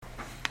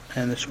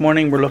And this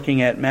morning we're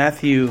looking at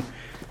Matthew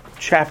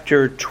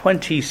chapter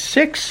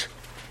 26.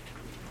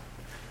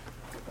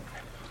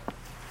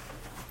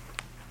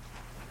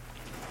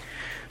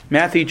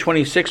 Matthew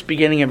 26,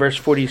 beginning in verse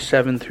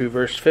 47 through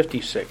verse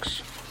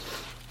 56.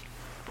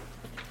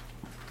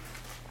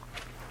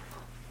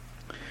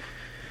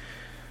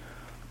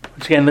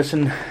 Once again,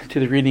 listen to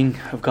the reading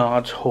of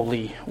God's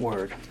holy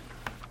word.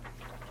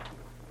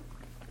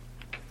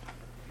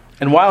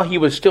 And while he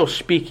was still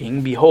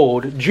speaking,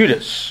 behold,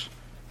 Judas,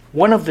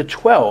 one of the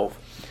 12,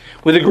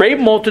 with a great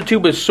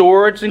multitude with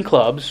swords and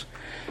clubs,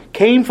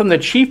 came from the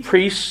chief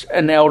priests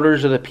and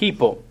elders of the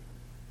people.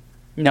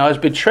 Now his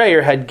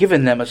betrayer had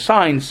given them a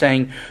sign,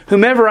 saying,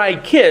 "Whomever I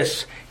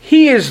kiss,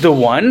 he is the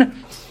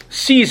one.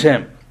 Seize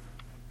him."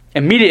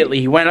 Immediately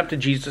he went up to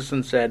Jesus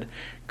and said,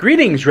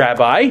 "Greetings,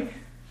 Rabbi,"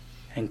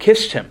 and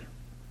kissed him.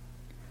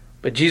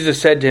 But Jesus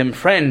said to him,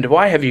 "Friend,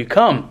 why have you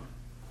come?"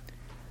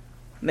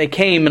 And they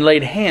came and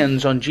laid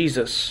hands on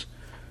Jesus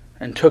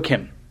and took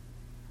him.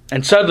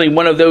 And suddenly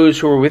one of those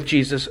who were with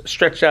Jesus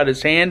stretched out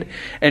his hand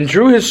and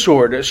drew his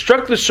sword,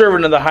 struck the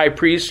servant of the high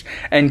priest,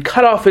 and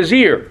cut off his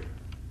ear.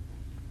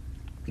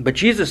 But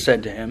Jesus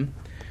said to him,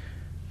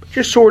 "Put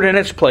your sword in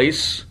its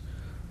place,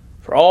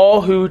 for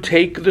all who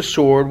take the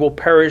sword will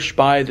perish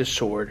by the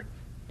sword.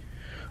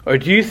 Or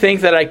do you think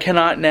that I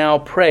cannot now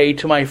pray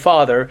to my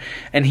Father,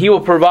 and he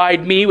will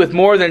provide me with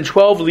more than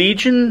 12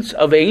 legions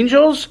of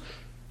angels?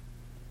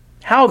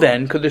 How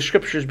then could the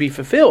scriptures be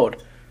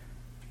fulfilled,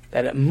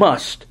 that it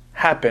must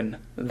happen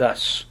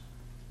thus?"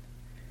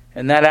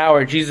 In that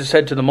hour Jesus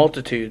said to the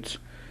multitudes,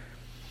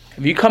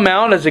 "Have you come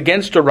out as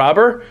against a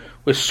robber,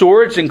 with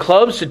swords and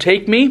clubs to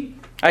take me?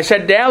 I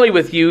sat daily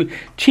with you,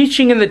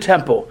 teaching in the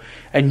temple,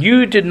 and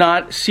you did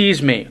not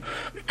seize me."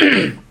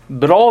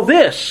 But all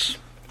this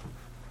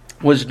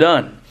was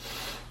done,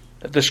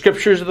 that the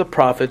scriptures of the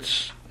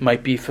prophets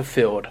might be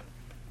fulfilled.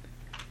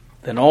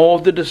 Then all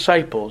the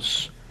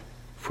disciples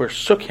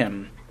forsook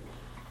him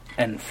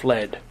and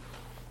fled.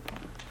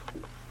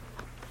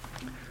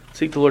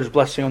 Seek the Lord's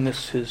blessing on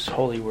this, his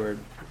holy word.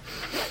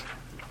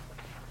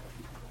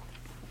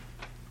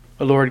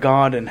 O Lord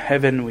God in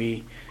heaven,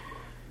 we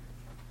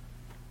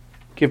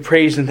give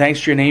praise and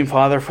thanks to your name,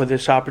 Father, for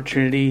this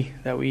opportunity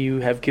that you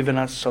have given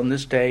us on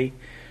this day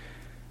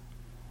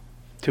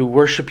to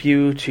worship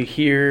you, to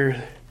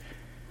hear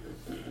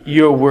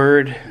your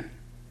word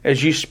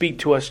as you speak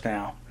to us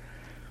now.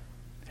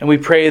 And we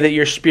pray that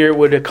your Spirit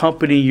would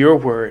accompany your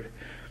word,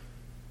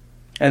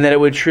 and that it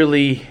would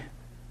truly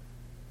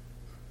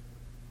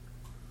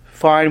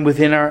find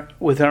within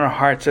our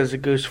hearts as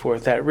it goes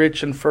forth that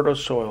rich and fertile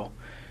soil,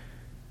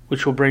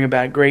 which will bring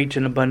about great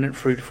and abundant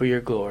fruit for your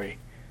glory.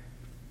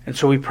 And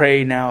so we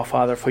pray now,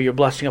 Father, for your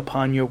blessing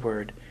upon your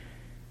word.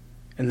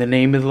 In the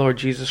name of the Lord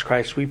Jesus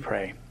Christ we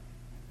pray.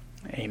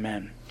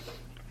 Amen.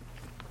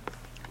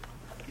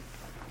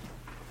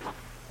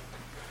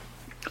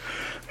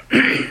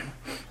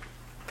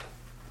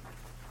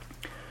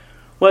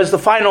 Well, as the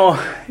final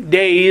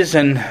days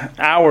and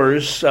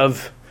hours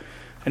of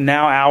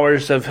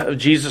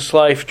Jesus'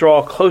 life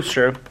draw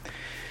closer,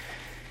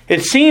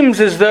 it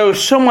seems as though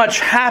so much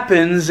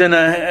happens in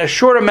a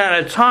short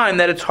amount of time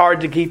that it's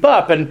hard to keep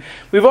up. And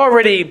we've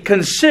already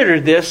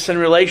considered this in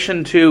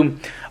relation to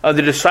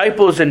the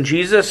disciples and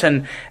Jesus,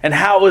 and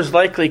how it was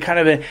likely kind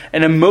of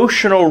an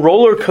emotional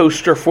roller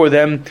coaster for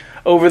them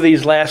over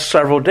these last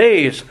several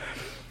days.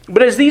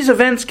 But as these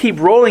events keep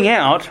rolling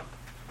out,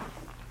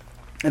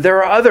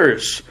 there are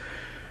others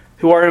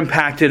who are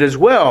impacted as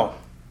well.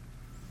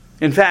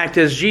 In fact,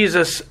 as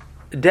Jesus'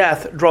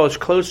 death draws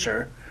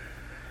closer,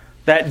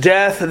 that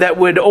death that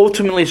would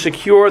ultimately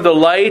secure the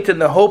light and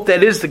the hope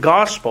that is the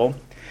gospel,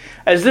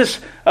 as this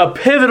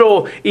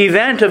pivotal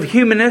event of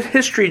human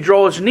history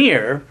draws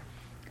near,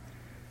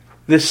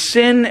 the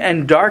sin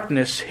and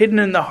darkness hidden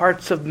in the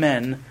hearts of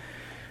men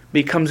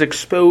becomes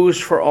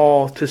exposed for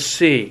all to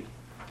see.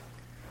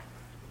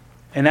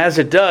 And as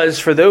it does,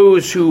 for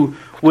those who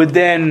would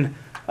then,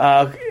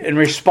 in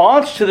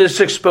response to this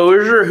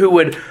exposure, who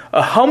would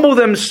humble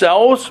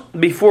themselves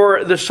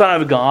before the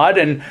Son of God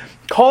and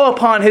call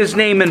upon his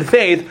name in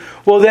faith,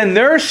 well, then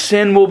their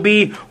sin will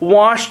be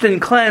washed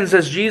and cleansed,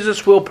 as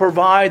Jesus will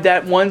provide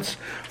that once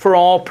for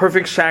all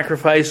perfect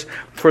sacrifice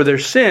for their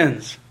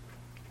sins.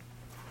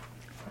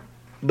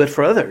 But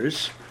for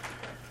others,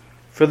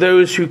 for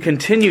those who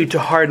continue to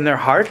harden their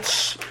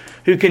hearts,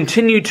 who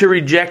continue to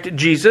reject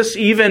Jesus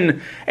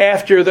even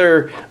after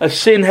their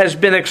sin has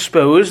been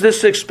exposed,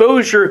 this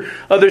exposure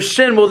of their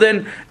sin will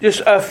then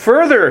just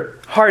further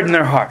harden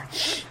their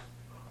hearts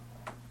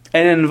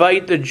and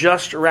invite the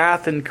just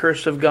wrath and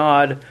curse of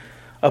God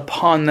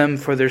upon them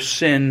for their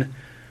sin,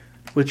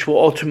 which will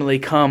ultimately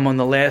come on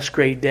the last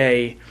great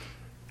day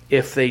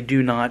if they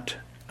do not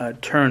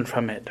turn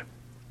from it.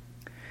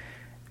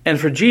 And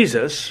for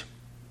Jesus,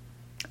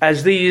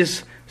 as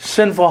these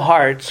sinful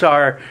hearts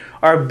are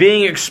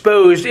being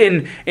exposed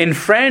in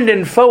friend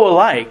and foe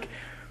alike,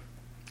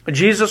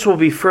 Jesus will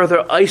be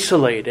further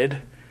isolated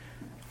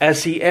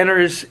as he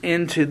enters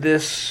into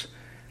this,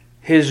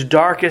 his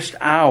darkest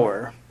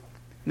hour,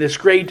 This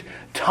great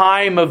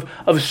time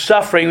of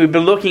suffering. We've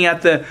been looking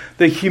at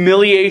the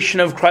humiliation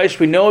of Christ.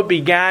 We know it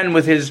began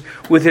with his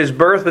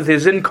birth, with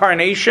his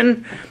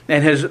incarnation,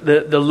 and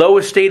the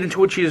lowest state into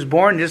which he was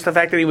born, just the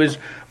fact that he was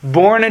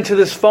born into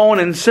this fallen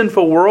and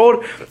sinful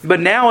world. But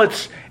now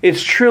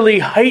it's truly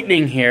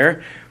heightening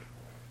here,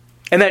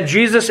 and that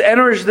Jesus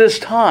enters this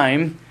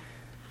time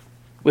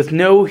with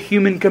no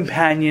human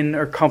companion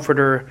or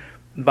comforter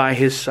by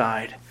his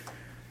side.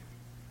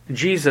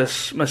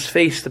 Jesus must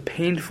face the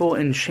painful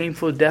and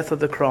shameful death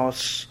of the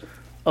cross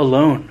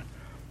alone,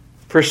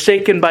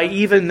 forsaken by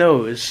even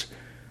those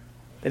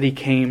that he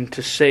came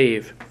to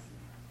save.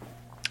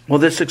 Well,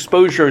 this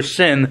exposure of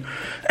sin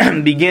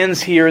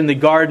begins here in the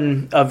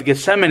Garden of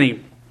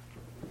Gethsemane.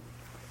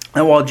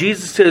 And while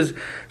Jesus is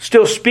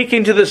still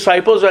speaking to the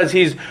disciples as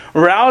he's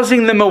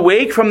rousing them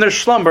awake from their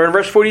slumber, in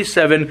verse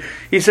 47,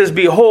 he says,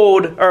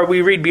 Behold,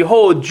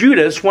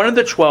 Judas, one of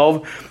the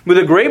 12, with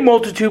a great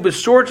multitude with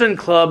swords and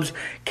clubs,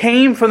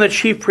 came from the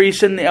chief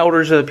priests and the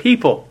elders of the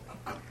people.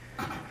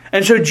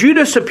 And so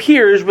Judas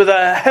appears with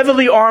a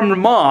heavily armed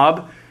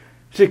mob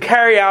to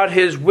carry out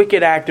his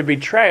wicked act of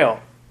betrayal.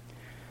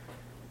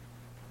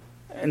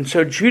 And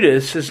so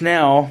Judas is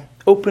now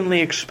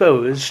openly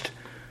exposed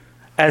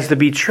as the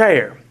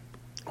betrayer.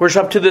 Of course,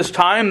 up to this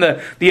time,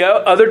 the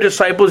other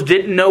disciples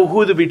didn't know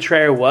who the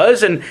betrayer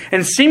was, and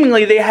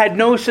seemingly they had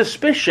no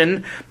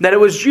suspicion that it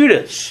was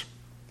Judas.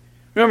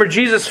 Remember,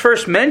 Jesus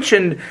first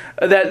mentioned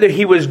that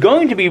he was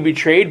going to be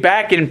betrayed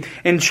back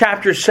in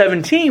chapter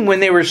 17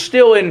 when they were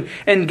still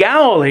in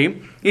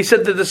Galilee. He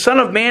said that the Son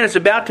of Man is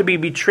about to be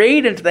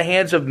betrayed into the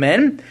hands of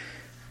men,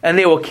 and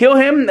they will kill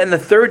him, and the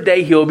third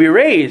day he will be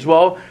raised.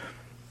 Well,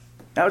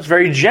 that was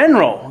very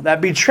general.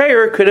 That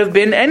betrayer could have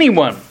been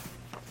anyone.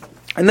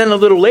 And then a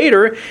little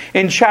later,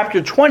 in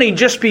chapter 20,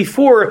 just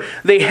before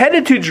they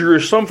headed to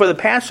Jerusalem for the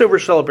Passover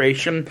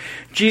celebration,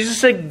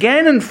 Jesus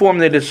again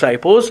informed the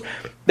disciples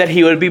that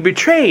he would be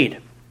betrayed.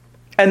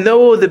 And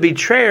though the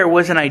betrayer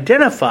wasn't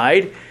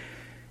identified,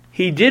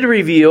 he did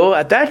reveal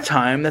at that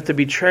time that the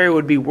betrayer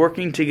would be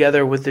working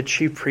together with the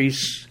chief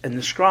priests and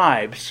the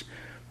scribes,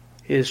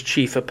 his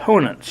chief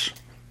opponents.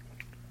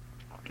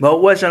 Well,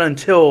 it wasn't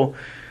until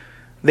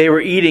they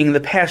were eating the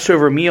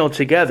Passover meal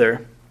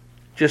together,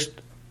 just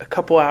a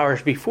couple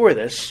hours before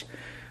this,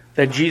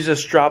 that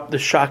Jesus dropped the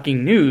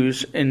shocking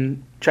news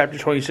in chapter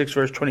 26,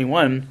 verse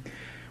 21,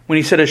 when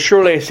he said, As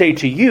surely I say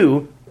to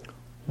you,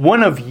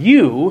 one of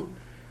you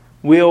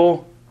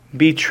will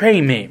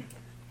betray me.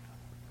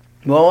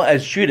 Well,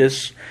 as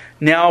Judas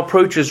now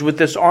approaches with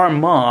this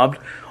armed mob,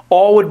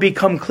 all would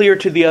become clear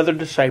to the other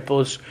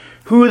disciples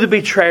who the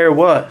betrayer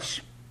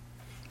was.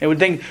 They would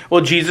think, well,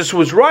 Jesus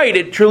was right.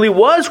 It truly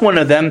was one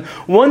of them,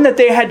 one that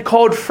they had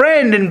called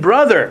friend and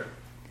brother.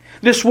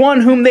 This one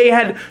whom they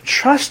had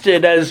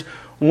trusted as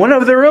one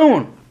of their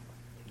own.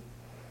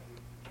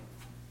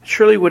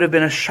 Surely would have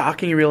been a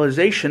shocking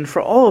realization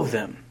for all of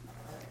them.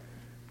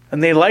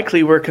 And they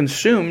likely were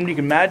consumed. You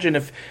can imagine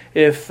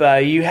if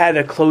you had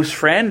a close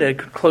friend, a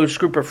close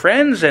group of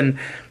friends, and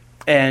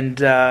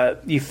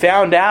you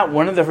found out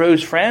one of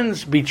those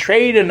friends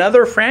betrayed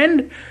another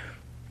friend,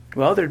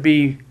 well, there'd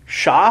be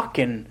shock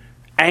and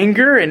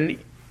anger and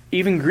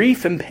even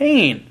grief and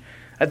pain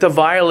at the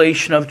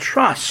violation of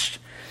trust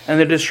and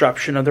the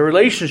disruption of the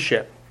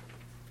relationship.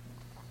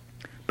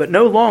 But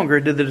no longer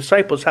did the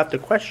disciples have to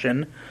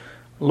question,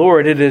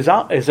 Lord, is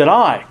it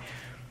I?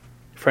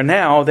 For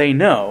now they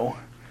know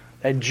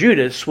that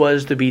Judas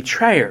was the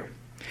betrayer.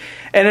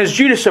 And as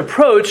Judas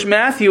approached,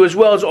 Matthew, as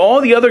well as all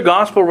the other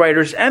gospel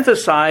writers,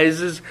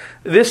 emphasizes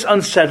this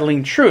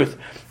unsettling truth,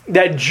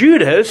 that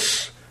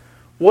Judas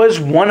was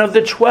one of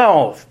the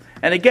 12.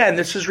 And again,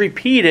 this is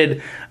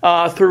repeated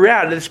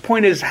throughout. This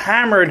point is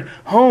hammered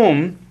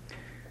home.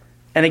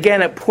 And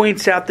again, it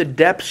points out the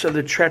depths of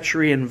the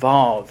treachery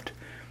involved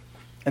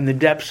and the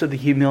depths of the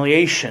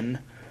humiliation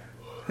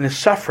and the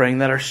suffering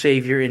that our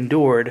Savior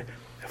endured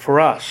for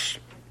us.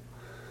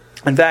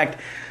 In fact,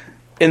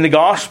 in the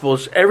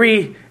Gospels,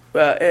 every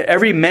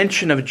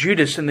mention of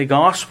Judas in the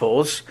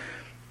Gospels,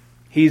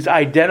 he's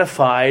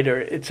identified, or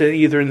it's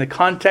either in the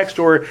context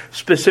or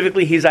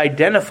specifically he's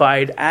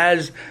identified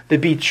as the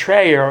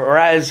betrayer or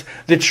as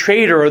the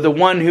traitor or the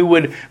one who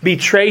would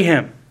betray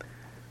him.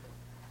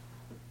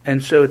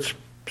 And so it's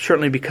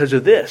certainly because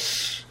of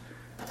this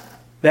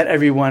that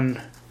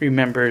everyone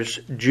remembers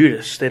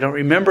Judas. They don't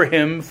remember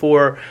him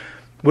for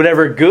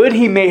whatever good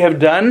he may have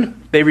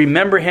done. They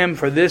remember him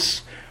for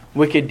this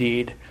wicked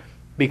deed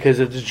because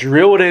it's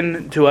drilled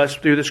into us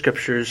through the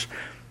Scriptures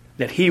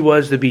that he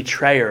was the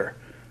betrayer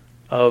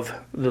of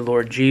the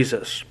Lord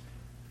Jesus.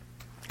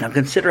 Now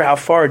consider how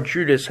far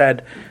Judas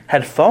had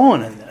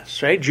fallen in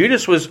this, right?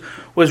 Judas was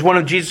one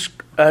of Jesus'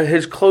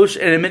 his close,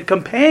 intimate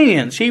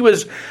companions. He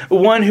was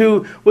one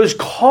who was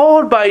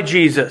called by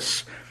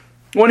Jesus,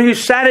 one who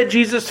sat at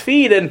Jesus'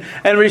 feet and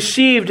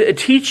received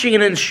teaching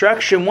and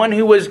instruction, one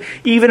who was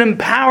even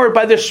empowered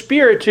by the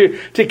Spirit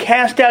to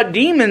cast out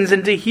demons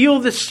and to heal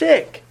the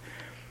sick,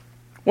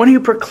 one who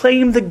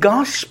proclaimed the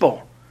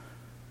gospel.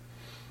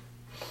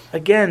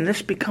 Again,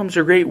 this becomes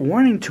a great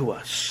warning to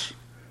us.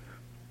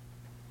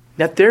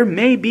 that there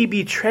may be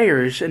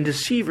betrayers and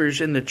deceivers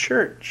in the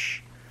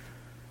church.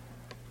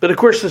 But of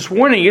course, this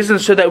warning isn't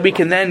so that we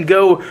can then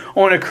go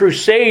on a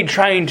crusade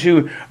trying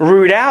to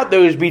root out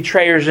those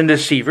betrayers and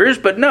deceivers.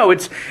 But no,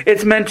 it's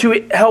meant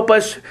to help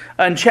us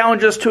and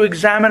challenge us to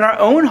examine our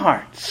own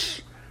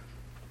hearts,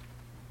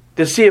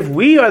 to see if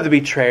we are the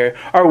betrayer,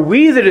 are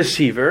we the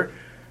deceiver,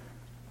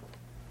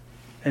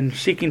 and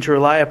seeking to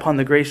rely upon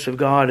the grace of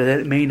God that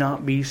it may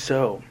not be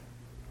so.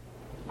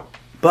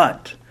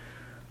 But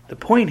the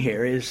point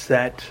here is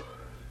that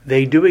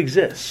they do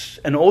exist,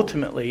 and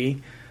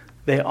ultimately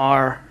they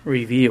are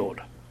revealed.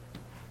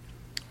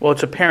 Well,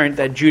 it's apparent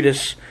that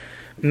Judas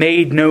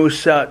made no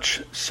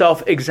such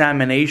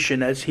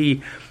self-examination as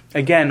he,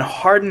 again,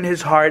 hardened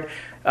his heart,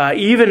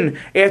 even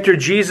after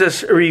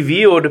Jesus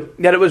revealed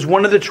that it was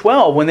one of the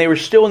 12 when they were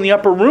still in the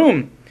upper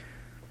room.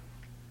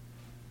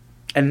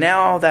 And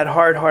now that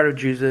hard heart of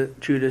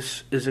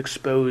Judas is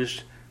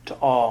exposed to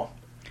all.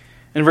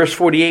 In verse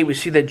 48, we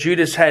see that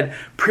Judas had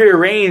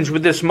prearranged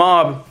with this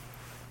mob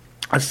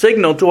a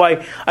signal to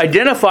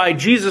identify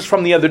Jesus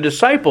from the other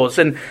disciples.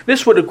 And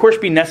this would, of course,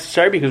 be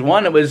necessary because,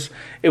 one, it was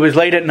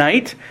late at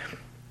night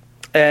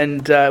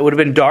and it would have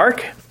been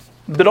dark.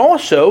 But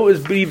also, it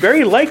would be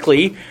very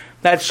likely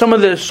that some of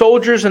the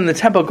soldiers in the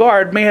temple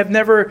guard may have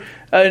never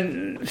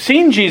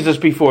seen Jesus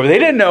before. They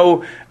didn't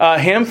know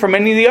him from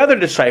any of the other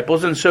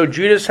disciples. And so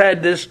Judas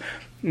had this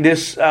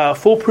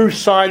foolproof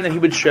sign that he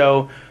would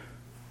show.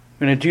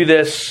 I'm going to do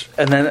this,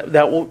 and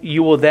then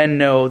you will then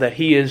know that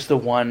he is the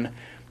one,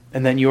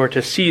 and then you are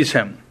to seize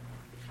him.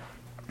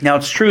 Now,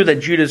 it's true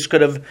that Judas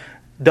could have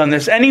done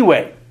this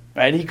anyway,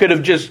 right? He could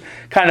have just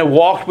kind of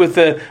walked with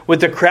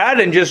the crowd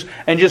and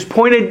just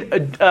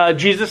pointed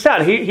Jesus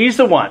out. He's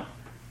the one,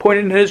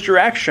 pointed in his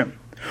direction.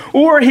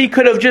 Or he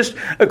could have just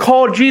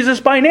called Jesus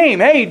by name.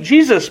 Hey,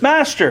 Jesus,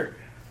 Master.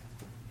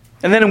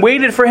 And then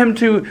waited for him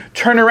to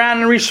turn around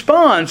and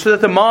respond so that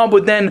the mob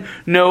would then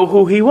know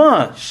who he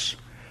was.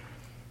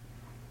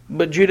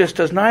 But Judas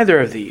does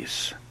neither of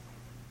these.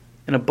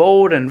 In a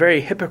bold and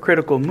very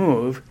hypocritical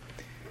move,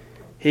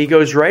 he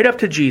goes right up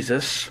to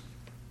Jesus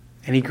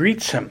and he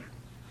greets him.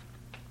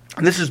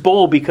 And this is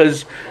bold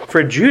because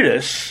for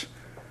Judas,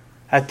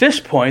 at this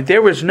point,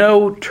 there was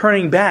no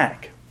turning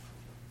back.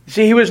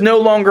 See, he was no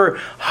longer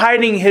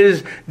hiding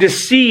his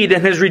deceit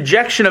and his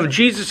rejection of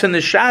Jesus in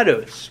the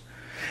shadows.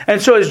 And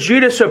so as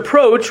Judas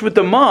approached with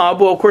the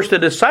mob, well, of course, the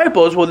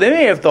disciples, well, they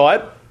may have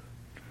thought,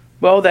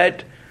 well,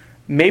 that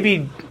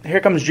maybe here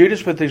comes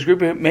Judas with his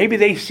group. Maybe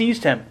they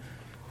seized him.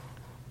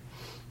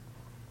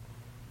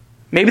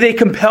 Maybe they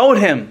compelled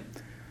him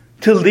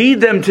to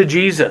lead them to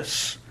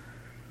Jesus.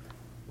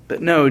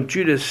 But no,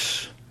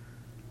 Judas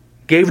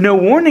gave no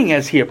warning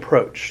as he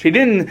approached. He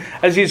didn't,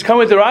 as he's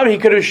coming to the robber, he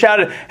could have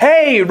shouted,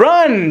 "Hey,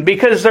 run,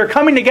 because they're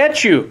coming to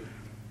get you."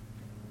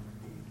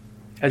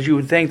 As you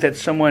would think that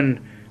someone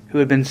who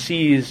had been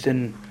seized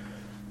and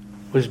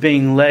was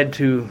being led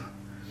to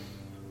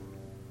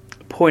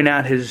point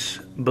out his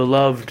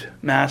beloved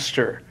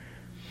master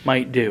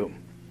might do.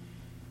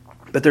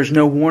 But there's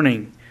no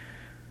warning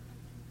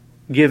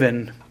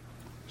given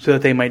so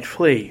that they might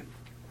flee.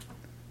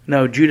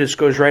 No, Judas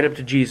goes right up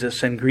to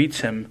Jesus and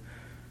greets him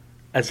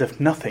as if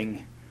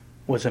nothing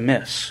was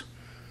amiss.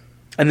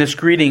 And this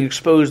greeting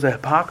exposed the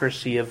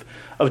hypocrisy of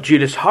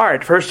Judas'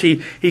 heart. First,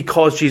 he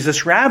calls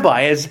Jesus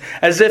Rabbi,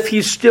 as if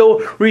he's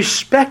still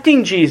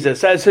respecting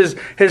Jesus as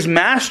his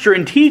master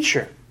and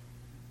teacher.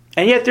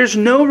 And yet there's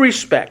no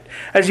respect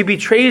as he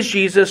betrays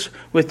Jesus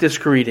with this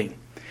greeting.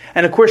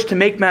 And of course, to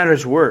make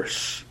matters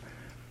worse,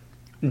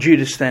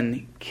 Judas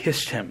then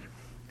kissed him.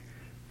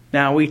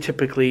 Now, we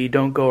typically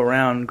don't go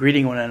around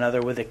greeting one another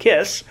with a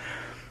kiss,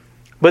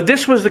 but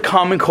this was the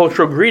common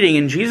cultural greeting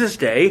in Jesus'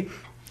 day,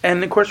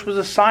 and of course was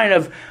a sign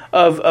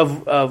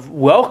of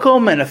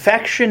welcome and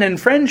affection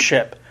and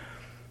friendship.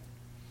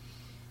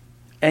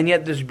 And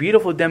yet this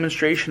beautiful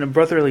demonstration of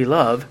brotherly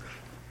love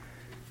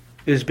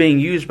is being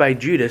used by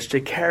Judas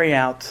to carry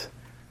out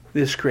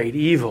this great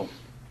evil.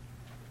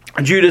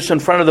 Judas, in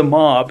front of the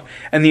mob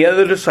and the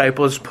other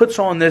disciples, puts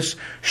on this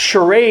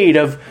charade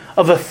of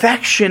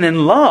affection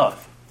and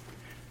love.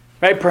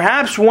 Right?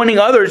 Perhaps wanting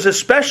others,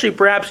 especially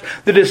perhaps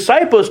the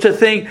disciples, to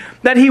think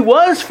that he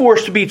was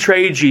forced to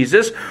betray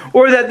Jesus,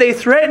 or that they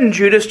threatened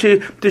Judas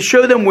to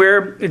show them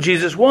where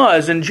Jesus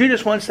was. And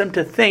Judas wants them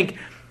to think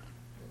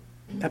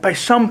that by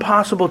some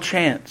possible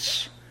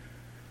chance,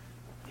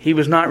 he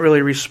was not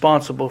really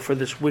responsible for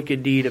this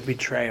wicked deed of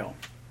betrayal.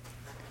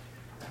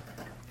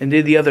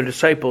 Indeed, the other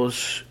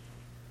disciples,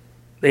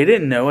 they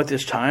didn't know at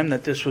this time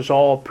that this was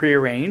all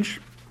prearranged,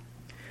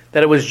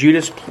 that it was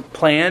Judas'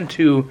 plan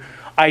to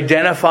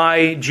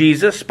identify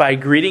Jesus by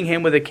greeting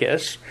him with a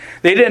kiss.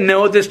 They didn't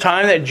know at this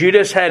time that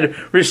Judas had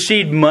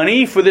received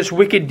money for this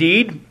wicked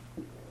deed,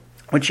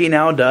 which he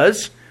now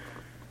does.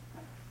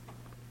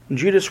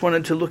 Judas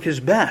wanted to look his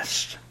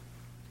best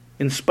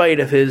in spite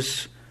of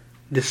his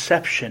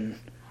deception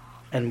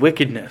and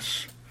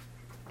wickedness.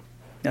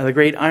 Now, the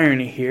great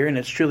irony here, and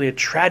it's truly a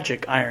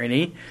tragic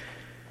irony,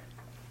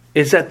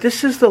 is that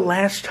this is the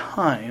last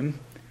time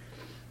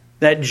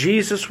that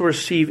Jesus will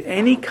receive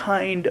any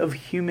kind of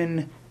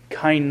human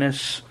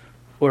kindness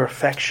or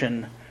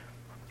affection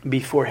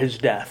before his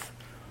death.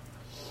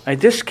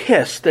 This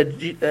kiss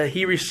that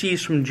he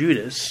receives from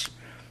Judas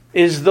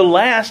is the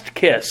last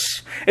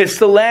kiss. It's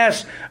the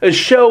last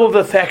show of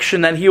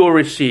affection that he will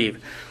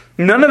receive.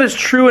 None of his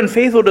true and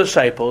faithful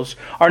disciples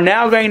are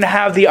now going to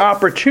have the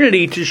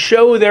opportunity to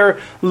show their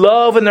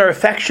love and their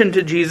affection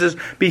to Jesus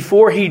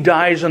before he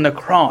dies on the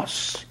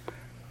cross.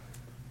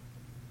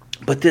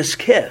 But this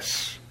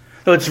kiss,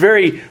 though it's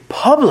very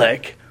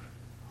public,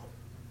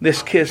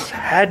 this kiss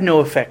had no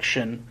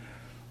affection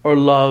or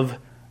love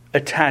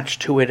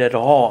attached to it at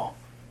all.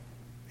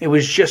 It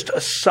was just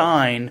a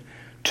sign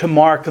to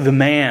mark the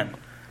man.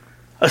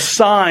 A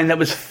sign that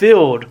was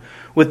filled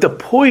with the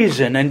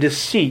poison and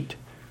deceit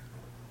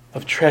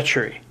of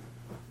treachery.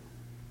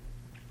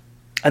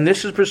 And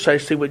this is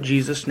precisely what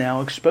Jesus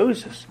now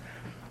exposes.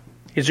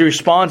 As he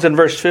responds in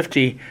verse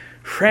 50,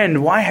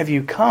 "Friend, why have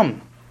you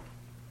come?"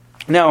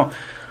 Now,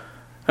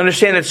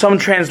 understand that some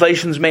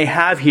translations may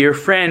have here,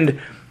 "Friend,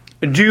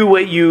 do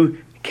what you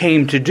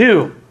came to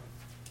do."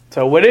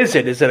 So what is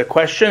it? Is it a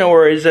question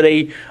or is it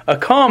a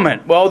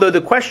comment? Well, though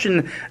the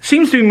question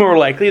seems to be more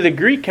likely, the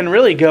Greek can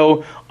really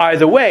go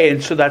either way.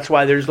 And so that's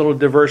why there's a little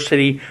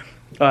diversity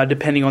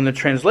depending on the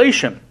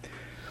translation.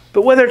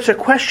 But whether it's a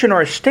question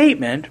or a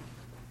statement,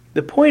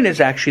 the point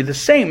is actually the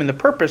same. And the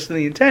purpose and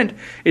the intent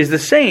is the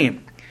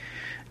same.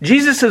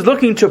 Jesus is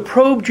looking to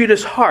probe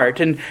Judas'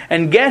 heart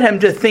and get him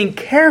to think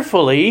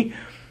carefully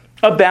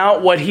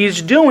about what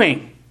he's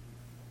doing.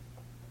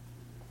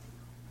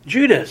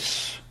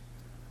 Judas,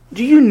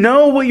 do you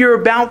know what you're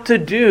about to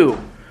do?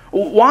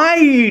 Why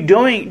are you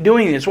doing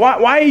this?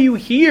 Why are you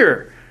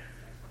here?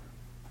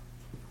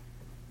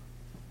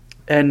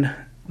 And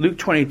Luke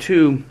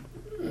 22,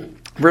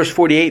 verse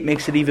 48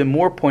 makes it even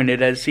more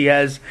pointed as he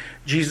has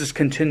Jesus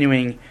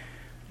continuing,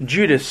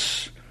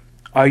 "Judas,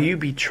 are you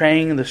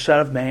betraying the Son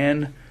of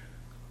Man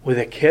with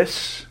a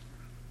kiss?"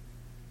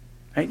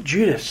 Right?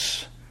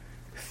 Judas,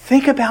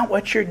 think about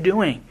what you're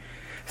doing.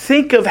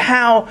 Think of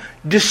how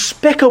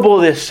despicable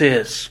this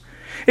is.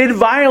 It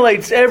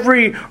violates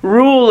every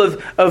rule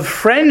of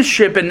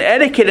friendship and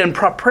etiquette and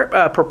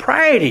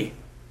propriety.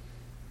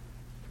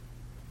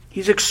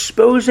 He's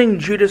exposing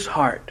Judas'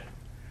 heart.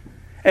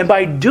 And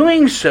by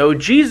doing so,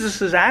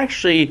 Jesus is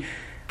actually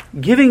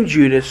giving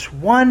Judas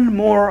one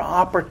more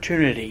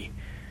opportunity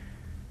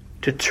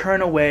to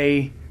turn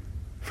away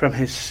from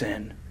his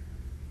sin.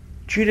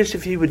 Judas,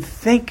 if you would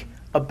think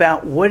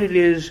about what it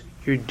is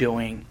you're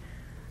doing,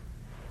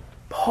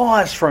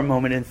 pause for a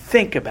moment and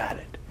think about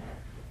it.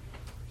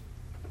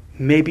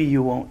 Maybe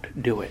you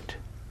won't do it.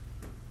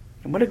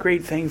 And what a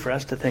great thing for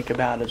us to think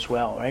about as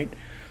well, right?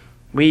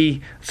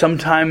 We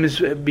sometimes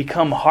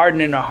become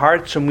hardened in our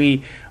hearts and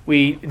we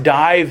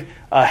dive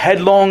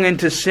headlong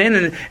into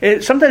sin.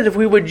 And sometimes if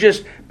we would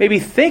just maybe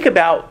think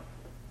about,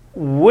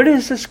 what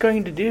is this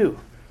going to do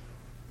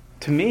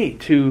to me,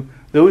 to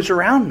those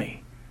around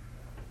me?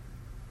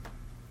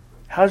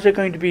 How is it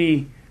going to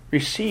be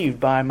received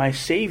by my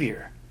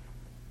Savior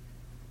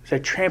as I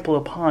trample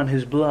upon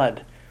his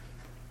blood,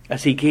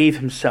 as he gave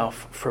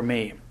himself for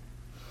me?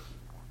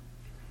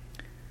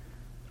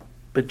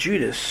 But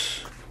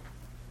Judas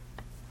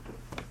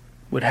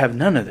would have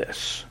none of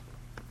this,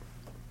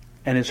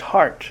 and his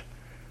heart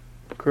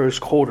grows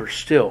colder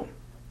still.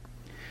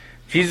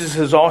 Jesus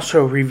is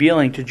also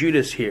revealing to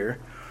Judas here,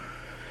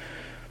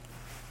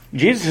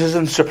 Jesus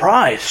isn't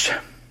surprised.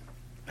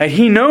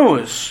 He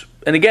knows,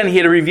 and again, he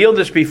had revealed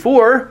this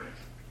before,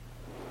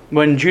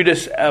 when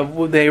Judas,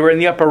 they were in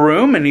the upper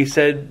room, and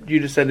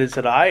Judas said, "Is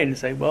it I?" And he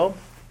said, "Well,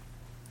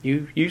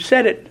 you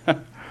said it."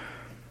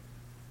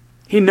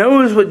 He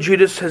knows what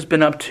Judas has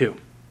been up to.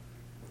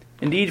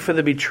 Indeed, for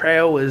the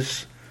betrayal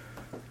was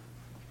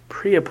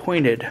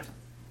pre-appointed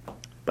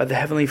by the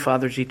Heavenly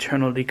Father's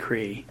eternal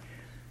decree,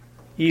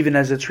 even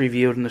as it's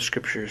revealed in the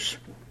Scriptures.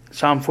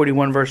 Psalm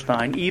 41, verse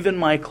 9, "Even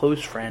my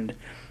close friend,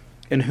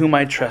 in whom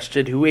I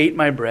trusted, who ate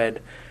my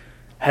bread,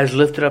 has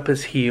lifted up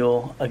his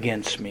heel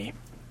against me."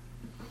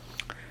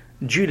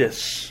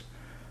 Judas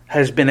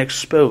has been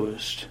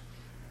exposed,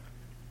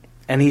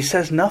 and he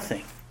says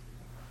nothing.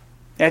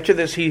 After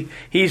this,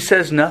 he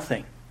says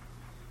nothing.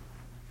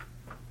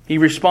 He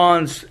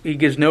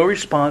gives no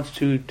response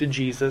to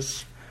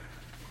Jesus.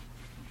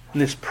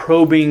 And this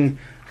probing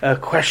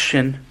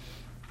question,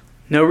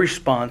 no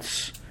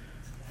response.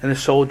 And the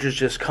soldiers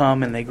just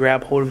come and they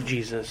grab hold of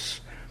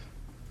Jesus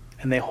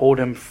and they hold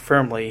him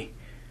firmly,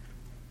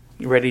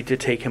 ready to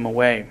take him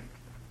away.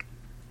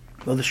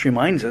 Well, this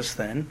reminds us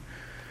then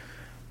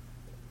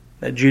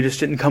that Judas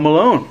didn't come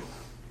alone.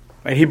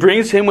 Right? He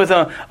brings him with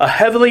a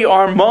heavily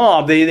armed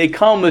mob. They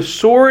come with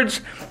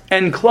swords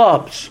and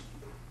clubs.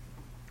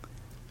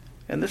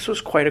 And this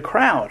was quite a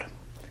crowd.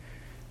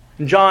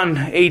 In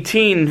John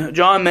 18,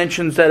 John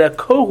mentions that a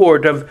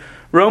cohort of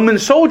Roman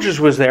soldiers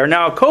was there.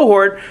 Now, a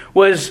cohort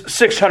was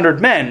 600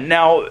 men.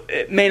 Now,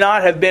 it may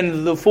not have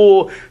been the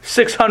full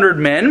 600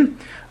 men,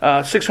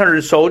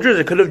 600 soldiers.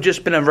 It could have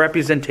just been a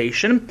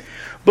representation.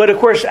 But of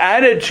course,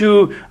 added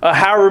to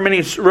however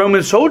many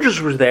Roman soldiers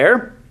were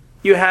there,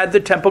 you had the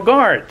temple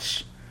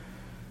guards.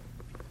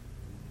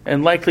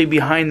 And likely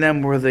behind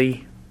them were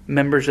the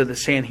members of the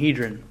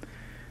Sanhedrin,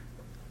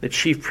 the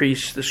chief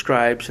priests, the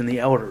scribes, and the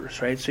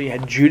elders, right? So you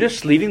had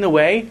Judas leading the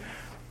way,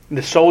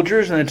 the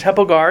soldiers and the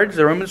temple guards,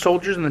 the Roman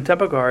soldiers and the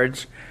temple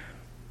guards,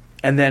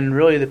 and then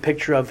really the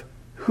picture of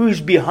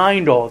who's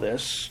behind all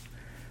this.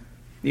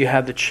 You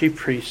have the chief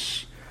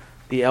priests,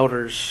 the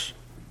elders,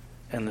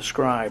 and the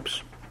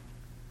scribes.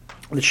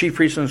 The chief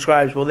priests and the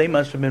scribes, well, they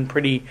must have been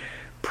pretty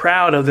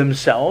proud of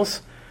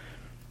themselves.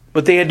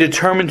 What they had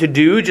determined to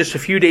do just a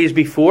few days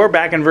before,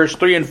 back in verse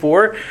 3 and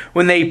 4,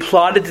 when they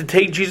plotted to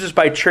take Jesus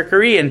by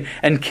trickery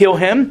and kill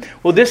him,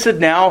 well, this had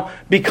now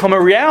become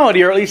a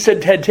reality, or at least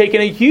it had taken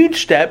a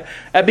huge step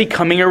at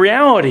becoming a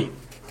reality.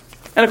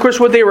 And of course,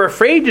 what they were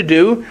afraid to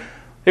do,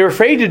 they were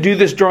afraid to do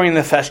this during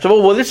the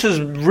festival. Well, this is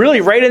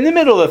really right in the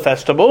middle of the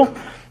festival.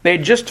 They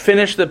had just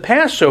finished the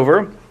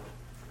Passover,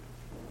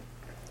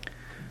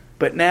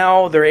 but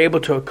now they're able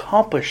to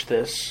accomplish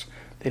this.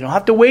 They don't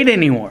have to wait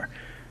anymore.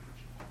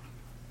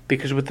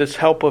 Because with this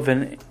help of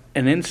an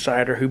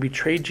insider who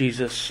betrayed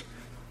Jesus,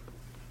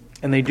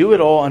 and they do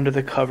it all under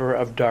the cover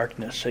of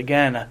darkness.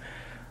 Again,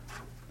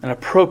 an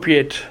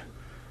appropriate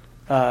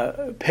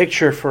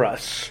picture for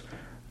us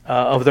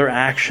of their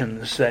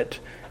actions, that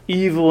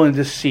evil and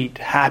deceit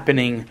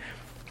happening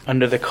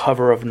under the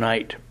cover of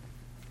night.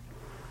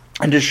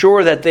 And to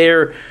assure that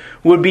there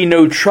would be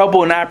no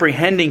trouble in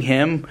apprehending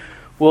him,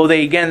 well,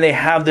 they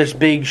have this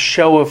big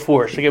show of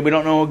force. Again, we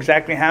don't know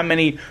exactly how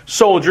many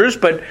soldiers,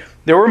 but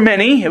there were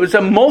many. It was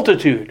a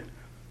multitude,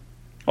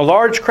 a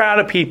large crowd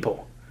of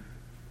people.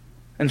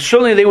 And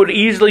certainly they would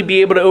easily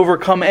be able to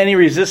overcome any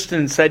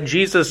resistance that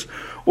Jesus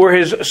or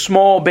his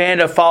small band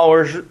of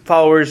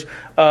followers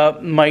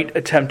might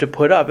attempt to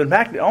put up. In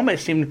fact, it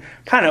almost seemed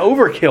kind of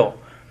overkill.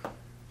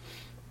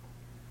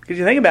 Because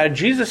you think about it,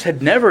 Jesus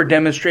had never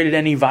demonstrated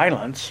any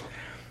violence.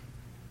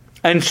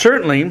 And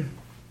certainly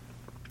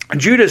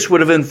Judas would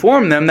have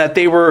informed them that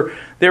it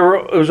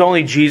was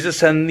only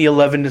Jesus and the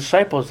 11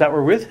 disciples that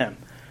were with him.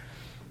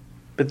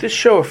 But this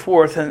show of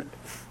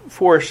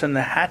force and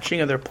the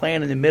hatching of their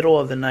plan in the middle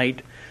of the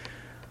night,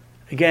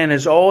 again,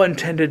 is all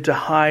intended to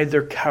hide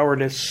their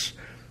cowardice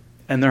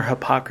and their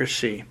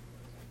hypocrisy.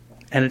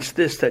 And it's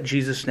this that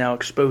Jesus now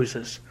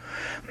exposes.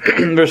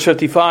 Verse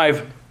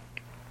 55,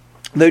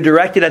 though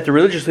directed at the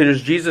religious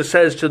leaders, Jesus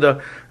says to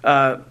the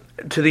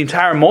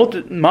entire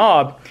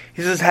mob,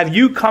 he says, "Have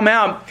you come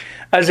out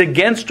as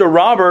against a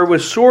robber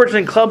with swords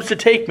and clubs to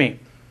take me?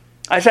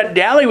 I sat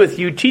daily with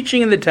you,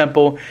 teaching in the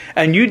temple,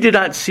 and you did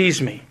not seize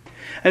me."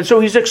 And so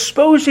he's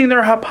exposing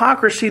their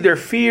hypocrisy, their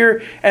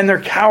fear, and their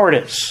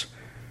cowardice.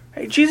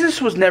 Jesus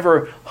was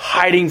never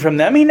hiding from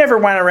them. He never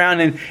went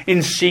around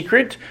in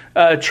secret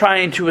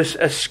trying to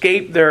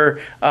escape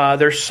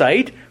their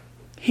sight.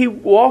 He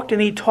walked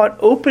and he taught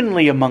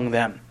openly among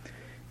them.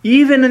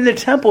 Even in the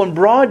temple in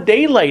broad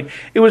daylight,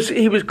 he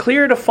was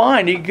clear to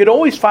find. You could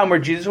always find where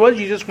Jesus was.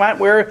 You just went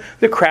where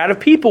the crowd of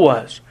people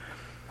was.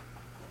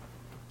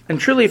 And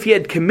truly, if he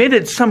had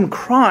committed some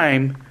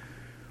crime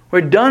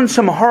or done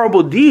some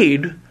horrible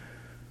deed,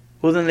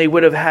 well, then they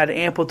would have had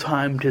ample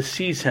time to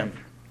seize him.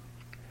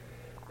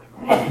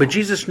 But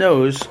Jesus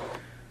knows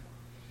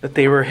that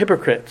they were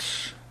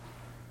hypocrites,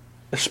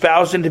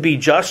 espousing to be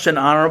just and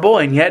honorable,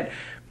 and yet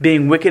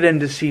being wicked and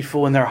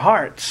deceitful in their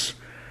hearts.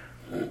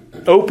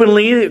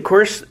 Openly, of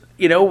course,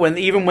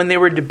 even when they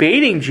were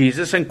debating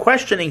Jesus and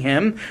questioning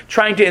him,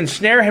 trying to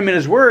ensnare him in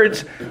his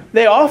words,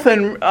 they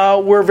often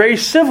were very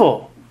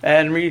civil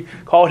and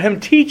called him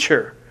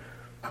teacher.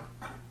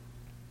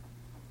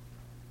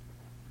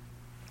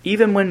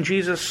 Even when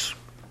Jesus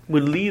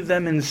would leave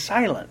them in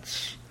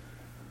silence,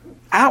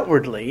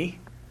 outwardly,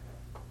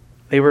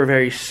 they were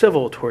very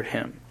civil toward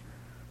him.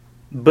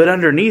 But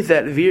underneath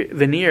that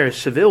veneer of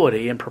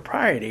civility and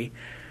propriety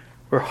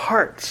were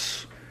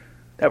hearts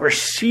that were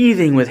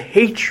seething with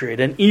hatred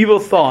and evil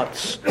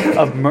thoughts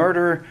of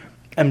murder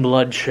and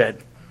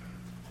bloodshed.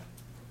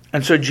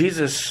 And so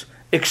Jesus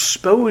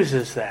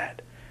exposes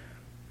that.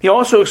 He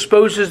also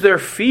exposes their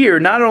fear.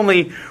 Not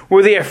only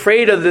were they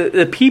afraid of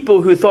the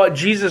people who thought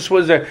Jesus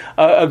was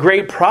a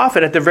great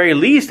prophet, at the very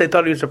least they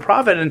thought he was a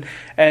prophet,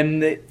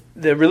 and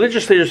the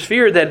religious leaders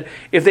feared that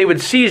if they would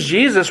seize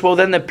Jesus, well,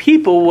 then the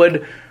people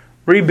would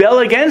rebel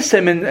against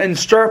him and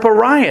stir up a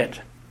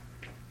riot.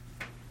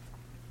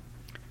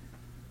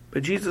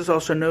 But Jesus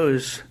also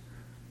knows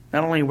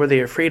not only were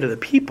they afraid of the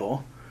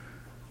people,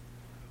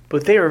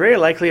 but they were very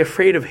likely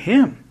afraid of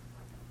him.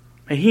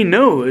 And he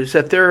knows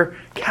that they're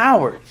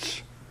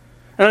cowards.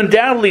 And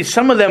undoubtedly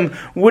some of them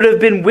would have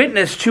been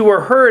witness to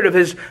or heard of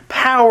his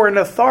power and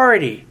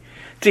authority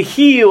to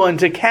heal and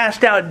to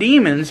cast out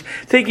demons,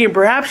 thinking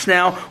perhaps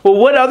now, well,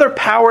 what other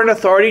power and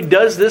authority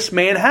does this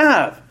man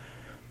have?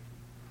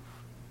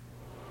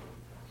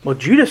 Well,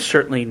 Judas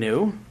certainly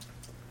knew.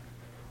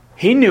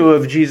 He knew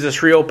of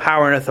Jesus' real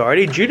power and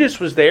authority. Judas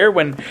was there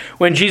when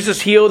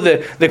Jesus healed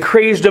the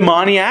crazed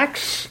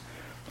demoniacs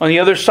on the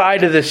other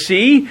side of the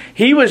sea.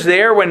 He was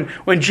there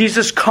when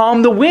Jesus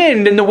calmed the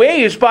wind and the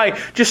waves by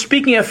just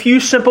speaking a few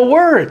simple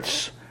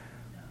words.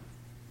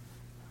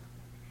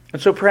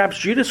 And so perhaps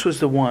Judas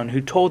was the one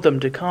who told them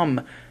to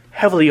come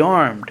heavily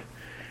armed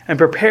and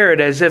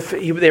prepared as if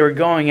they were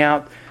going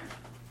out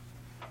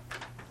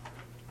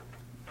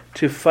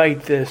to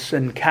fight this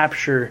and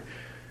capture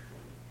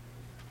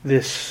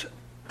this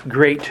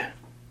great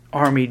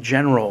army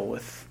general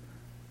with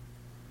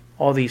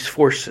all these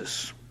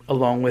forces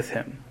along with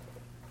him.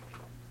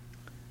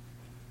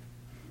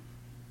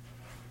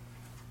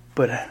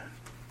 But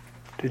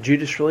did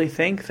Judas really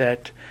think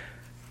that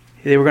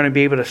they were going to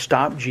be able to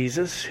stop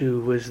Jesus,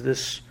 who was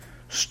this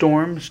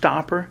storm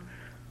stopper,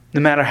 no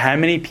matter how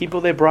many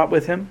people they brought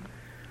with him?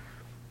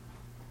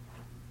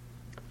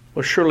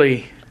 Well,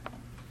 surely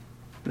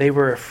they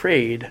were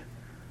afraid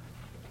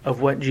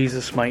of what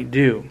Jesus might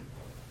do.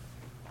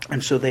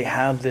 And so they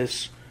have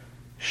this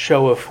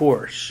show of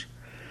force.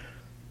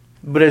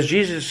 But as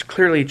Jesus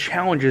clearly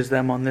challenges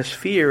them on this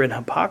fear and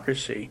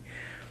hypocrisy,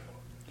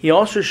 he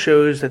also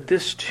shows that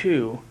this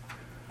too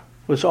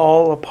was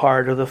all a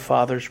part of the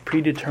Father's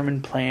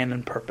predetermined plan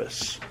and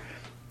purpose.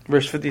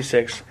 Verse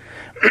 56,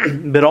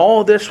 but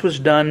all this was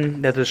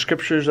done that the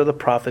scriptures of the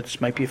prophets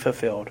might be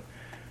fulfilled.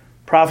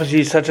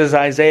 Prophecies such as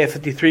Isaiah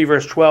 53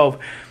 verse 12,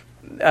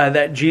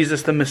 that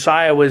Jesus the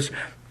Messiah was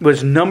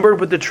numbered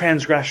with the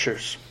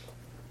transgressors.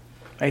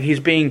 Right? He's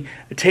being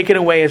taken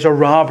away as a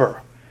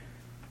robber.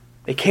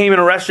 They came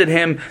and arrested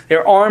him. They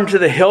were armed to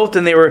the hilt,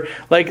 and they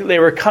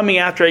were coming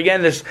after,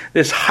 again,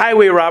 this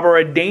highway robber,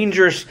 a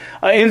dangerous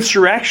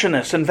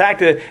insurrectionist. In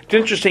fact, it's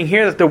interesting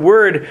here that the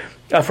word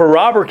for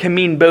robber can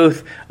mean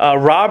both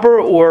robber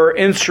or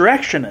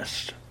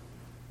insurrectionist.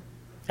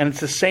 And it's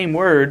the same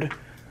word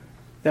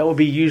that will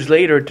be used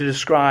later to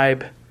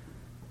describe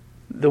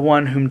the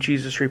one whom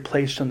Jesus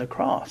replaced on the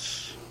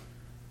cross,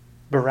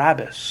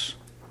 Barabbas.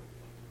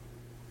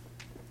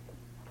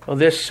 Well,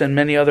 this and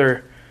many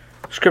other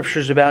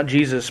scriptures about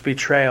Jesus'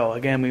 betrayal.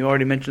 Again, we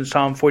already mentioned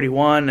Psalm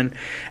 41,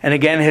 and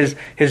again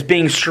his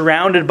being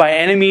surrounded by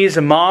enemies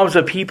and mobs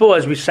of people,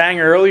 as we sang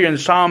earlier in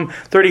Psalm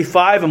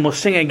 35, and we'll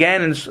sing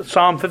again in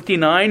Psalm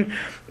 59,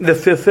 the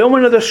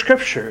fulfillment of the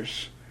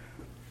scriptures.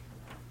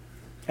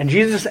 And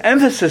Jesus'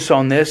 emphasis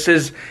on this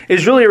is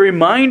really a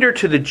reminder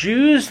to the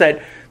Jews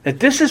that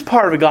this is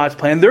part of God's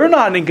plan. They're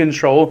not in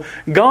control.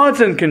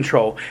 God's in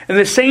control. And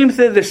the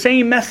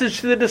same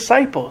message to the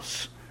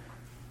disciples.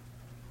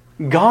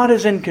 God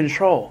is in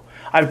control.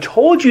 I've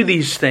told you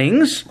these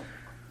things,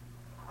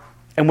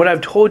 and what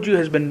I've told you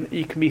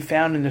it can be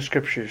found in the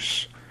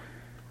scriptures.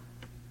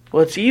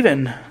 Well, it's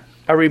even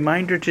a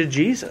reminder to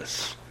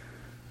Jesus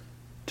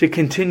to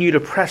continue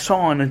to press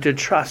on and to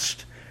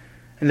trust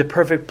in the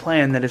perfect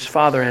plan that his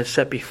Father has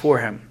set before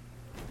him.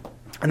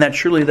 And that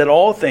truly that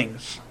all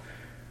things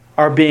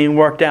are being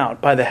worked out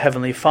by the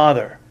Heavenly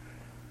Father.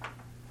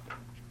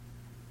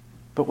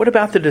 But what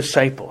about the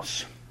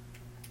disciples?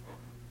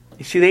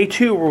 You see, they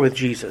too were with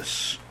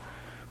Jesus.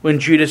 When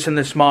Judas and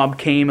this mob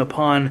came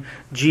upon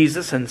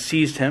Jesus and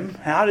seized him,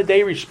 how did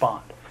they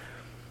respond?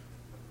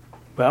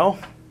 Well,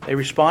 they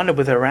responded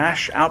with a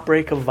rash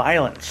outbreak of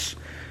violence.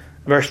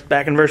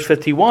 Back in verse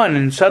 51,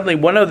 and suddenly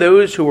one of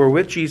those who were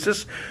with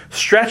Jesus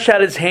stretched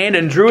out his hand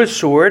and drew his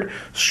sword,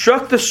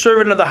 struck the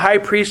servant of the high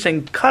priest,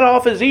 and cut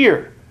off his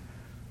ear.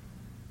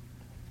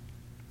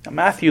 Now,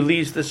 Matthew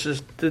leaves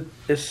this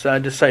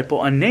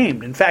disciple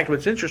unnamed. In fact,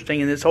 what's interesting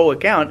in this whole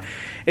account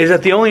is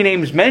that the only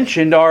names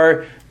mentioned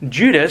are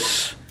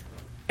Judas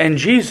and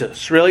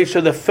Jesus. Really, so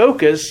the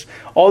focus,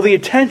 all the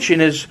attention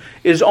is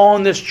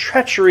on this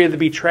treachery of the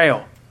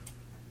betrayal.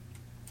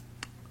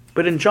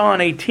 But in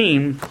John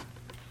 18,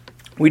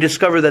 we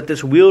discover that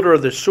this wielder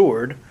of the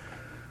sword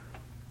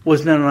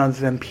was none other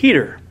than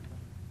Peter.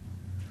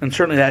 And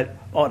certainly that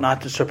ought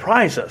not to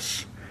surprise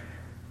us.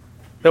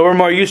 Though we're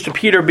more used to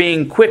Peter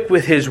being quick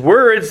with his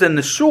words than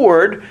the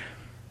sword,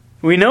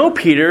 we know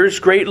Peter's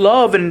great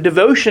love and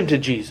devotion to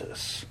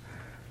Jesus.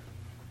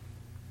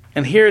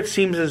 And here it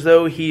seems as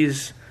though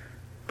he's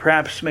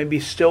perhaps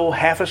maybe still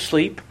half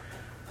asleep,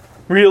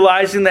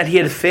 realizing that he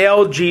had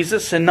failed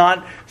Jesus in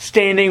not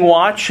standing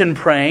watch and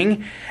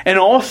praying, and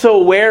also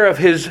aware of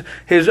his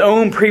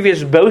own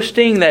previous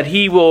boasting that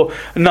he will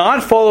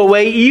not fall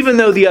away even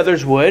though the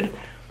others would.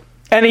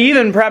 And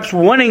even perhaps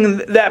wanting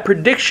that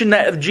prediction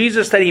of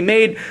Jesus that he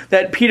made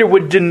that Peter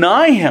would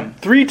deny him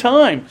 3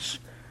 times.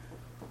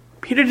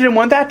 Peter didn't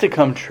want that to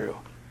come true.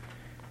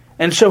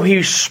 And so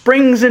he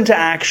springs into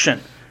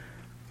action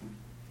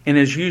in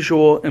his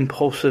usual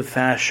impulsive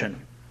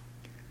fashion.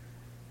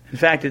 In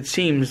fact, it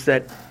seems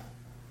that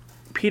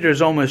Peter's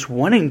almost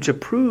wanting to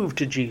prove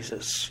to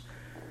Jesus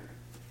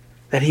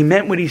that he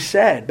meant what he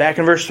said. Back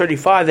in verse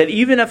 35, that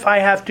even if I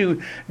have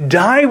to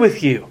die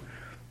with you,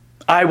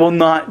 I will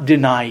not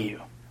deny you.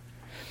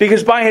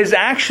 Because by his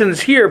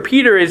actions here,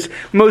 Peter is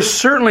most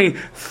certainly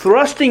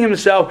thrusting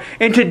himself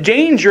into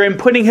danger and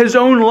putting his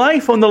own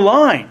life on the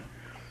line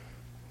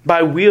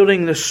by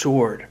wielding the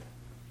sword.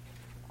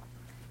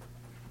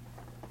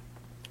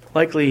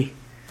 Likely,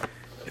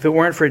 if it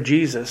weren't for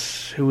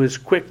Jesus, who was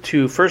quick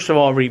to, first of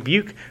all,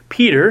 rebuke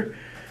Peter,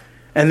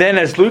 and then,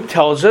 as Luke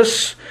tells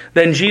us,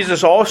 then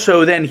Jesus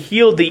also then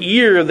healed the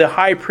ear of the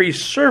high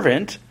priest's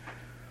servant.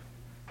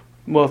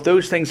 Well, if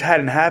those things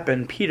hadn't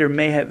happened, Peter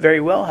may have very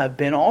well have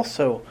been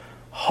also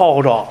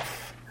hauled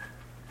off.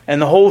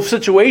 And the whole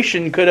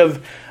situation could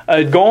have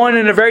gone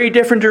in a very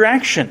different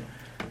direction.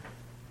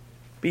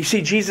 But you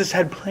see, Jesus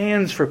had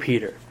plans for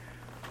Peter.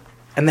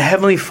 And the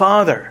Heavenly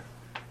Father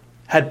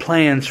had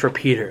plans for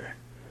Peter.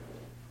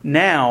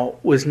 Now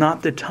was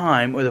not the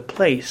time or the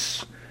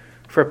place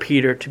for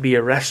Peter to be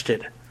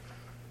arrested.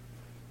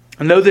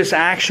 And though this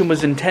action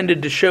was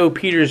intended to show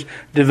Peter's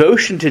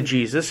devotion to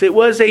Jesus, it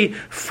was a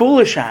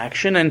foolish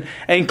action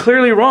and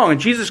clearly wrong.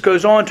 And Jesus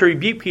goes on to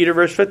rebuke Peter,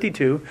 verse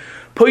 52,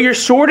 "Put your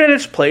sword in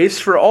its place,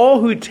 for all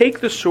who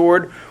take the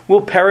sword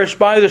will perish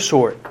by the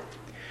sword.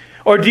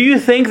 Or do you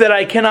think that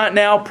I cannot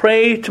now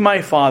pray to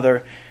my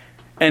Father,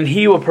 and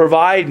He will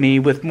provide me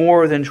with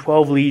more than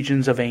 12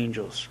 legions of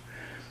angels?"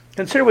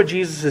 Consider what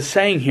Jesus is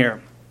saying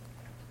here.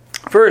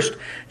 First,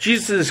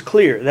 Jesus is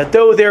clear that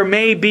though there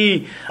may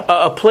be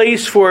a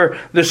place for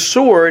the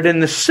sword in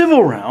the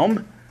civil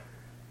realm,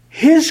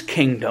 His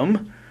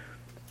kingdom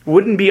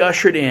wouldn't be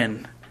ushered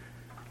in,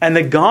 and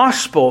the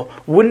gospel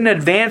wouldn't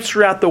advance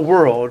throughout the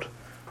world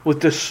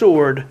with the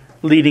sword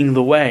leading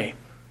the way.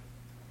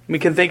 We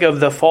can think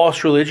of the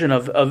false religion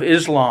of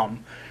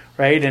Islam,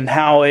 right? And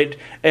how it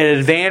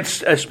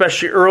advanced,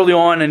 especially early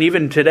on and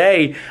even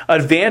today,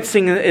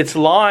 advancing its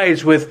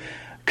lies with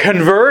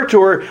convert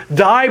or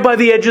die by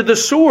the edge of the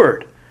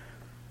sword.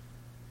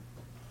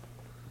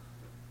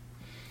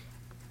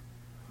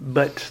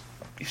 But,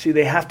 you see,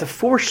 they have to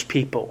force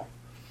people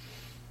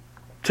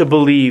to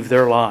believe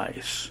their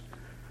lies.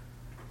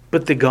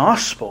 But the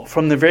gospel,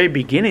 from the very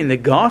beginning, the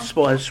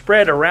gospel has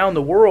spread around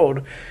the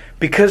world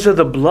because of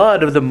the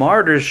blood of the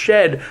martyrs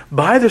shed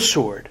by the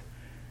sword.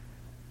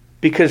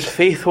 Because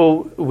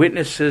faithful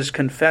witnesses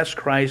confessed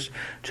Christ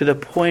to the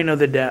point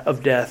of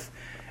of death,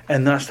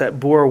 and thus that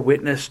bore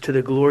witness to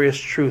the glorious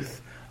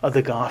truth of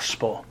the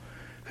gospel.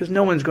 Because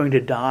no one's going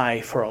to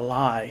die for a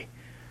lie.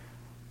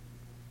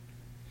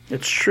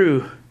 It's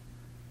true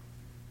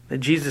that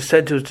Jesus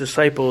said to His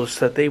disciples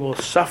that they will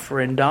suffer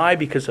and die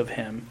because of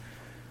Him.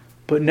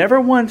 But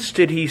never once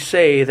did He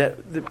say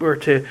that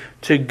we're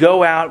to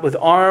go out with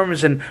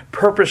arms and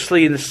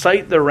purposely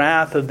incite the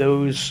wrath of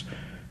those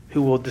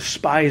who will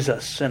despise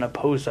us and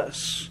oppose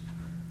us.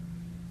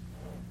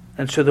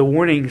 And so the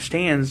warning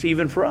stands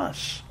even for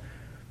us,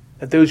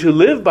 that those who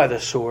live by the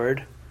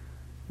sword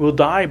will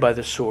die by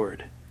the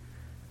sword.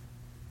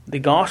 The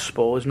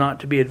gospel is not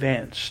to be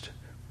advanced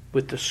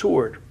with the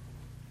sword.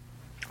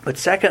 But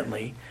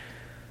secondly,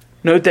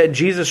 note that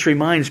Jesus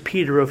reminds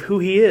Peter of who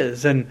he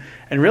is, and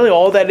really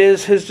all that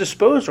is his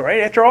disposal, right?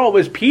 After all, it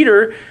was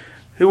Peter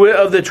who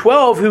of the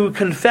 12 who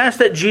confessed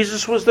that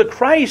Jesus was the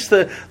Christ,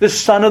 the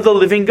Son of the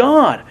living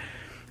God.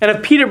 And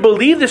if Peter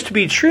believed this to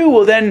be true,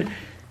 well then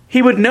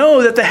he would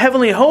know that the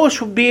heavenly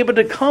host would be able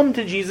to come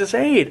to Jesus'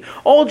 aid.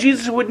 All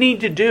Jesus would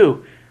need to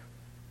do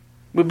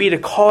would be to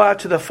call out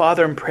to the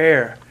Father in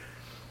prayer,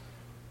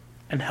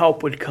 and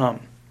help would come.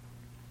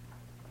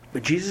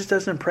 But Jesus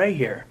doesn't pray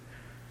here.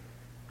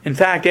 In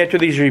fact, after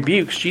these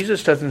rebukes,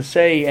 Jesus doesn't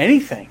say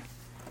anything.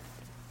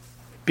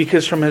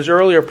 Because from His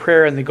earlier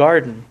prayer in the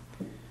garden,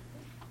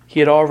 He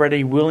had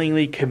already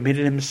willingly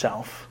committed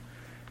Himself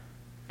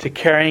to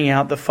carrying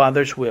out the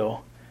Father's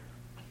will.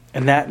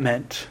 And that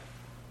meant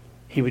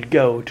He would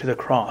go to the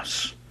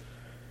cross.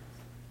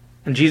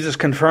 And Jesus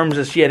confirms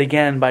this yet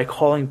again by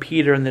calling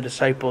Peter and the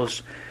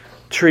disciples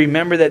to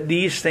remember that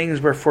these things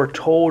were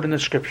foretold in the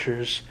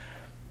Scriptures,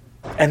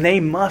 and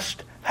they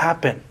must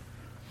happen.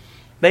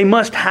 They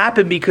must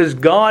happen because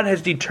God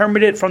has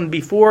determined it from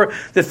before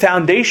the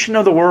foundation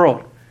of the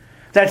world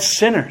that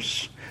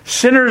sinners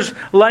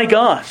like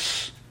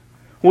us,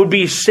 would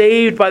be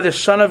saved by the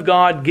Son of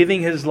God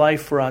giving His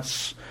life for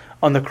us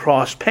on the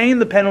cross, paying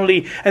the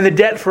penalty and the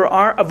debt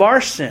of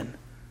our sin,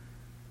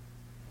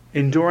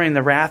 enduring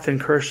the wrath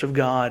and curse of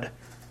God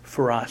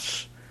for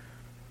us.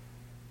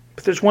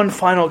 But there's one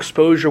final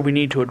exposure we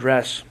need to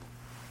address,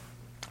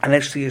 and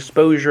that's the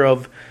exposure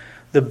of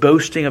the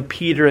boasting of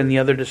Peter and the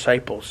other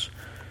disciples.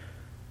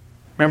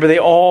 Remember, they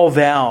all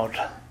vowed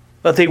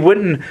that they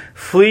wouldn't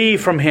flee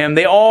from Him.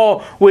 They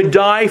all would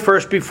die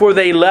first before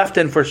they left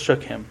and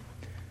forsook Him.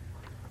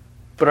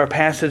 But our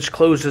passage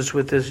closes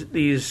with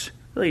these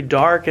really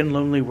dark and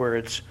lonely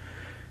words.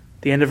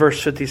 The end of verse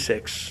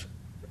 56.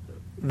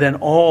 Then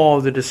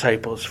all the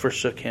disciples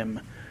forsook Him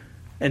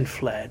and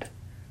fled.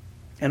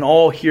 And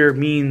all here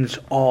means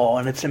all,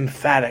 and it's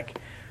emphatic.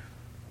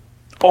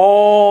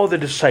 All the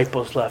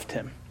disciples left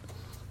Him.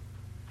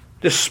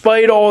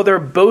 Despite all their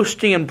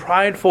boasting and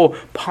prideful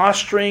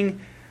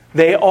posturing,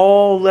 they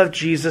all left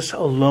Jesus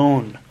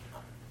alone.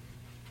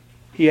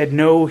 He had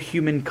no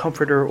human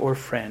comforter or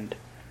friend.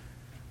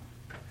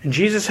 And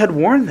Jesus had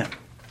warned them.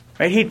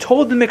 Right? He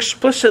told them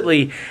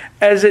explicitly,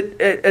 as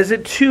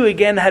it too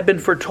again had been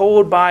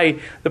foretold by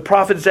the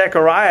prophet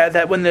Zechariah,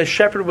 that when the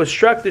shepherd was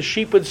struck, the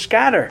sheep would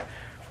scatter.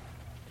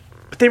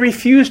 But they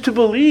refused to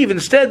believe.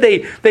 Instead,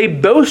 they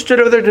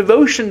boasted of their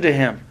devotion to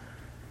him.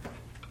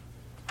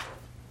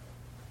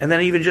 And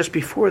then even just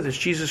before this,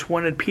 Jesus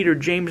wanted Peter,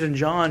 James, and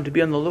John to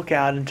be on the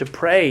lookout and to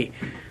pray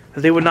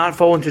that they would not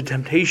fall into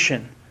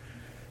temptation.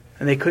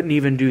 And they couldn't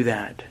even do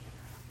that.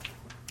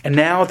 And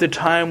now at the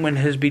time when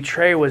his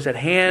betrayal was at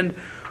hand,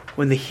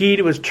 when the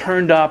heat was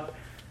turned up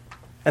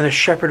and the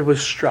shepherd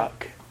was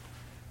struck,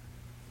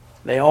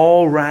 they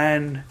all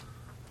ran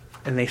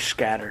and they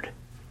scattered.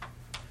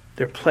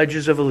 Their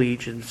pledges of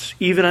allegiance,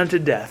 even unto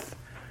death,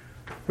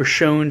 were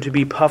shown to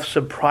be puffs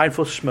of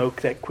prideful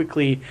smoke that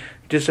quickly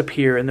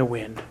disappear in the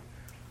wind.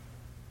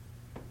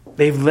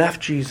 They've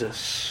left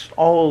Jesus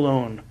all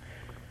alone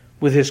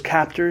with his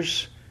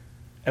captors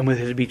and with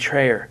his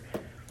betrayer.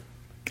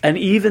 And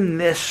even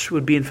this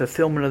would be in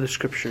fulfillment of the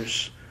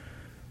Scriptures.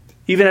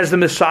 Even as the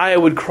Messiah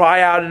would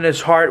cry out in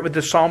his heart with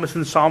the psalmist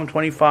in Psalm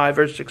 25,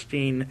 verse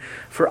 16,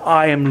 "For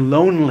I am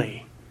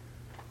lonely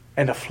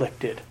and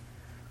afflicted."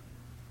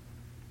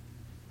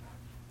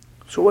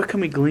 So what can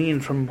we glean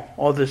from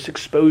all this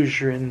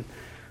exposure in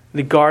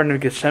the Garden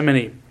of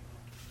Gethsemane?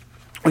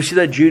 We see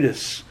that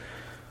Judas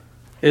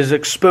is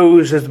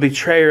exposed as the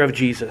betrayer of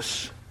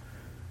Jesus.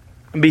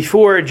 And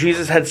before,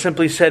 Jesus had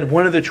simply said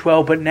one of the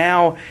 12, but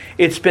now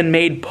it's been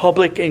made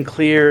public and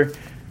clear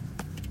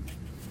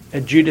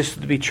that Judas is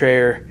the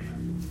betrayer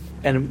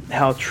and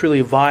how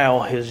truly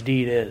vile his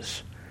deed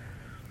is.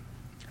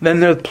 Then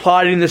the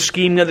plotting, the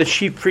scheming of the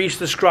chief priests,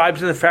 the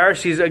scribes, and the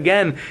Pharisees,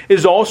 again,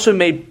 is also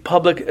made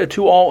public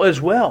to all as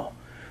well.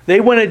 They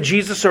wanted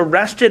Jesus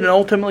arrested and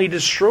ultimately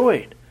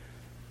destroyed.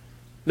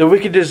 The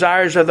wicked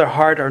desires of their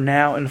heart are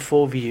now in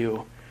full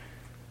view,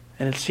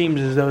 and it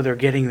seems as though they're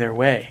getting their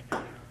way.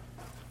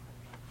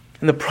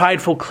 And the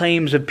prideful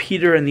claims of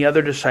Peter and the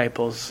other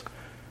disciples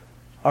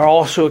are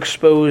also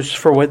exposed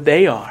for what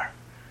they are.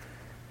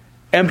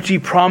 Empty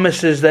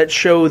promises that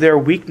show their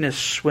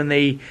weakness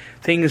when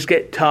things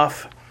get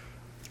tough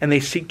and they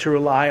seek to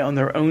rely on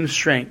their own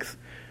strength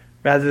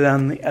rather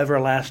than the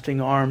everlasting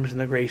arms and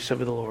the grace of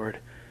the Lord.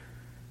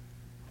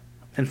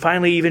 And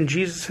finally, even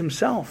Jesus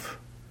himself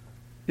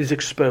is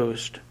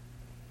exposed.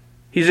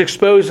 He's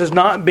exposed as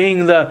not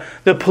being the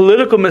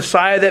political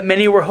Messiah that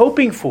many were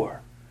hoping for.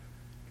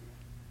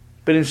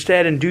 But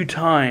instead, in due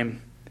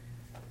time,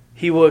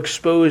 he will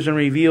expose and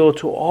reveal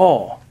to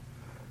all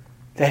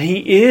that he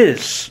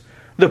is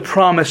the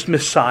promised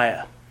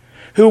Messiah,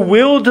 who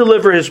will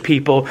deliver his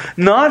people,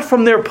 not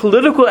from their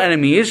political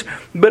enemies,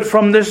 but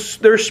from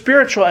their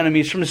spiritual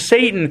enemies, from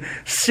Satan,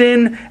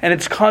 sin, and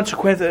its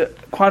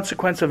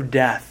consequence of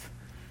death.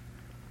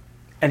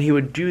 And he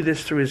would do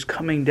this through his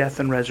coming death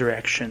and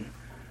resurrection.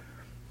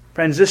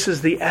 Friends, this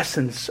is the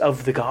essence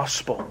of the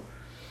gospel.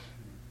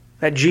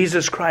 That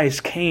Jesus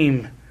Christ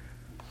came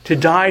to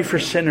die for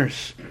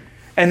sinners,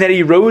 and that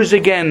he rose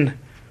again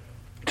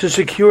to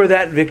secure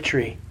that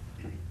victory,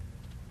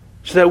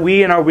 so that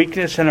we in our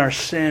weakness and our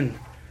sin,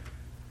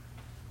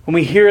 when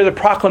we hear the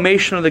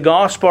proclamation of the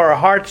gospel, our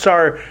hearts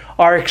are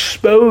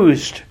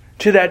exposed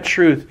to that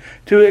truth,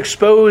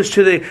 exposed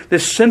to the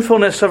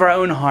sinfulness of our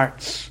own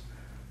hearts.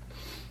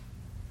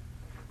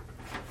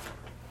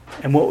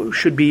 And what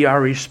should be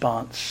our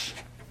response?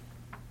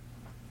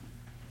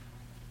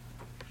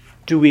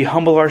 Do we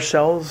humble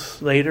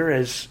ourselves later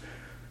as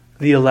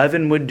the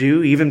 11 would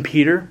do, even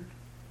Peter,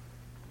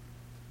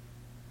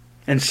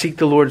 and seek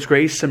the Lord's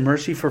grace and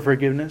mercy for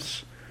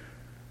forgiveness?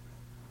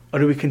 Or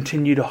do we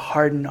continue to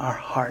harden our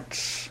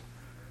hearts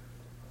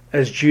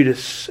as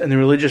Judas and the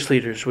religious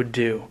leaders would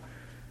do,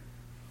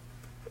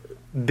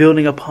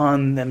 building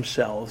upon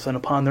themselves and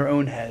upon their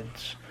own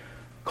heads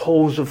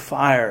coals of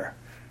fire,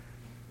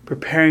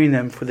 preparing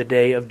them for the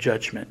day of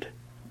judgment?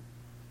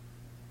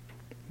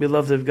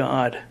 Beloved of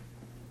God,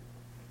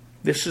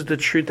 this is the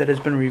truth that has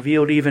been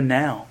revealed even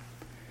now.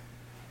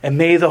 And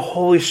may the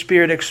Holy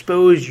Spirit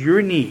expose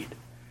your need,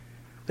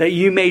 that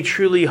you may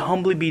truly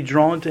humbly be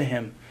drawn to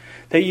him,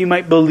 that you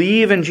might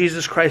believe in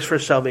Jesus Christ for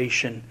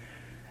salvation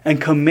and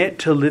commit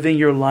to living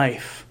your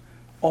life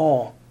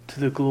all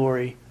to the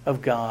glory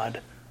of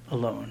God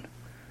alone.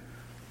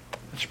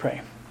 Let's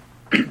pray.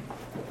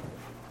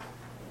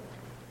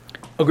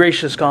 O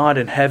gracious God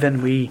in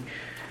heaven, we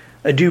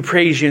do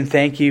praise you and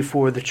thank you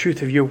for the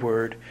truth of your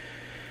word.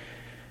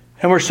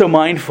 And we're so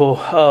mindful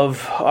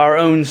of our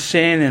own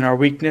sin and our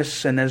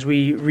weakness. And as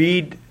we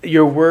read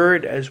your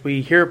word, as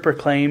we hear it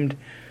proclaimed,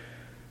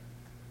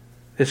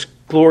 this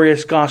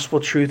glorious gospel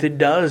truth, it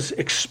does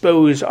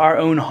expose our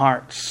own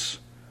hearts.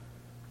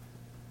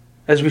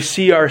 As we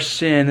see our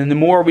sin, and the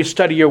more we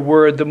study your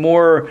word, the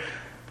more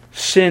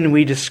sin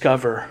we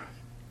discover.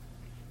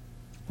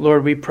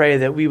 Lord, we pray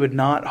that we would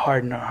not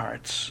harden our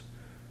hearts,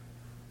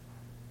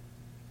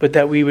 but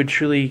that we would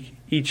truly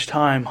each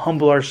time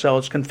humble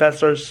ourselves,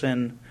 confess our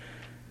sin,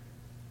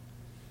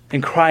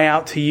 and cry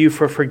out to you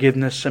for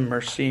forgiveness and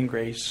mercy and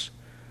grace,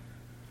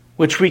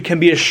 which we can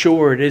be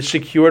assured is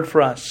secured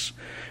for us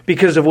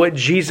because of what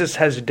Jesus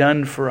has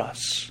done for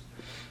us.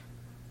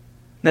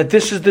 That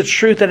this is the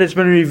truth that has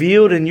been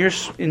revealed in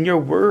your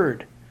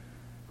word.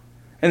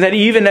 And that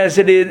even as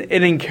it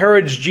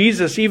encouraged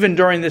Jesus, even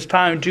during this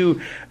time,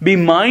 to be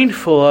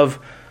mindful of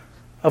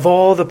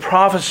all the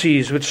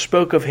prophecies which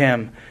spoke of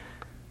him,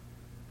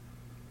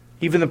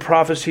 even the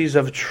prophecies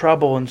of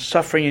trouble and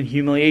suffering and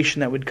humiliation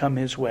that would come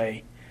his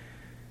way.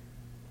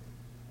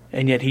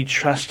 And yet he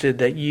trusted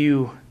that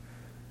you,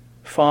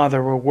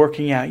 Father, were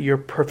working out your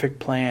perfect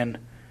plan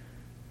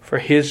for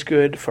his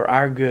good, for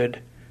our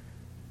good,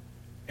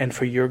 and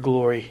for your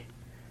glory.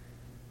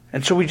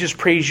 And so we just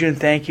praise you and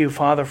thank you,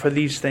 Father, for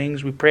these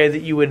things. We pray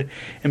that you would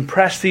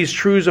impress these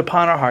truths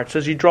upon our hearts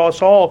as you draw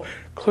us all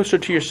closer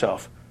to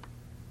yourself.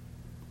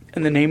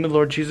 In the name of the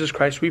Lord Jesus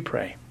Christ we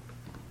pray.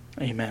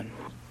 Amen.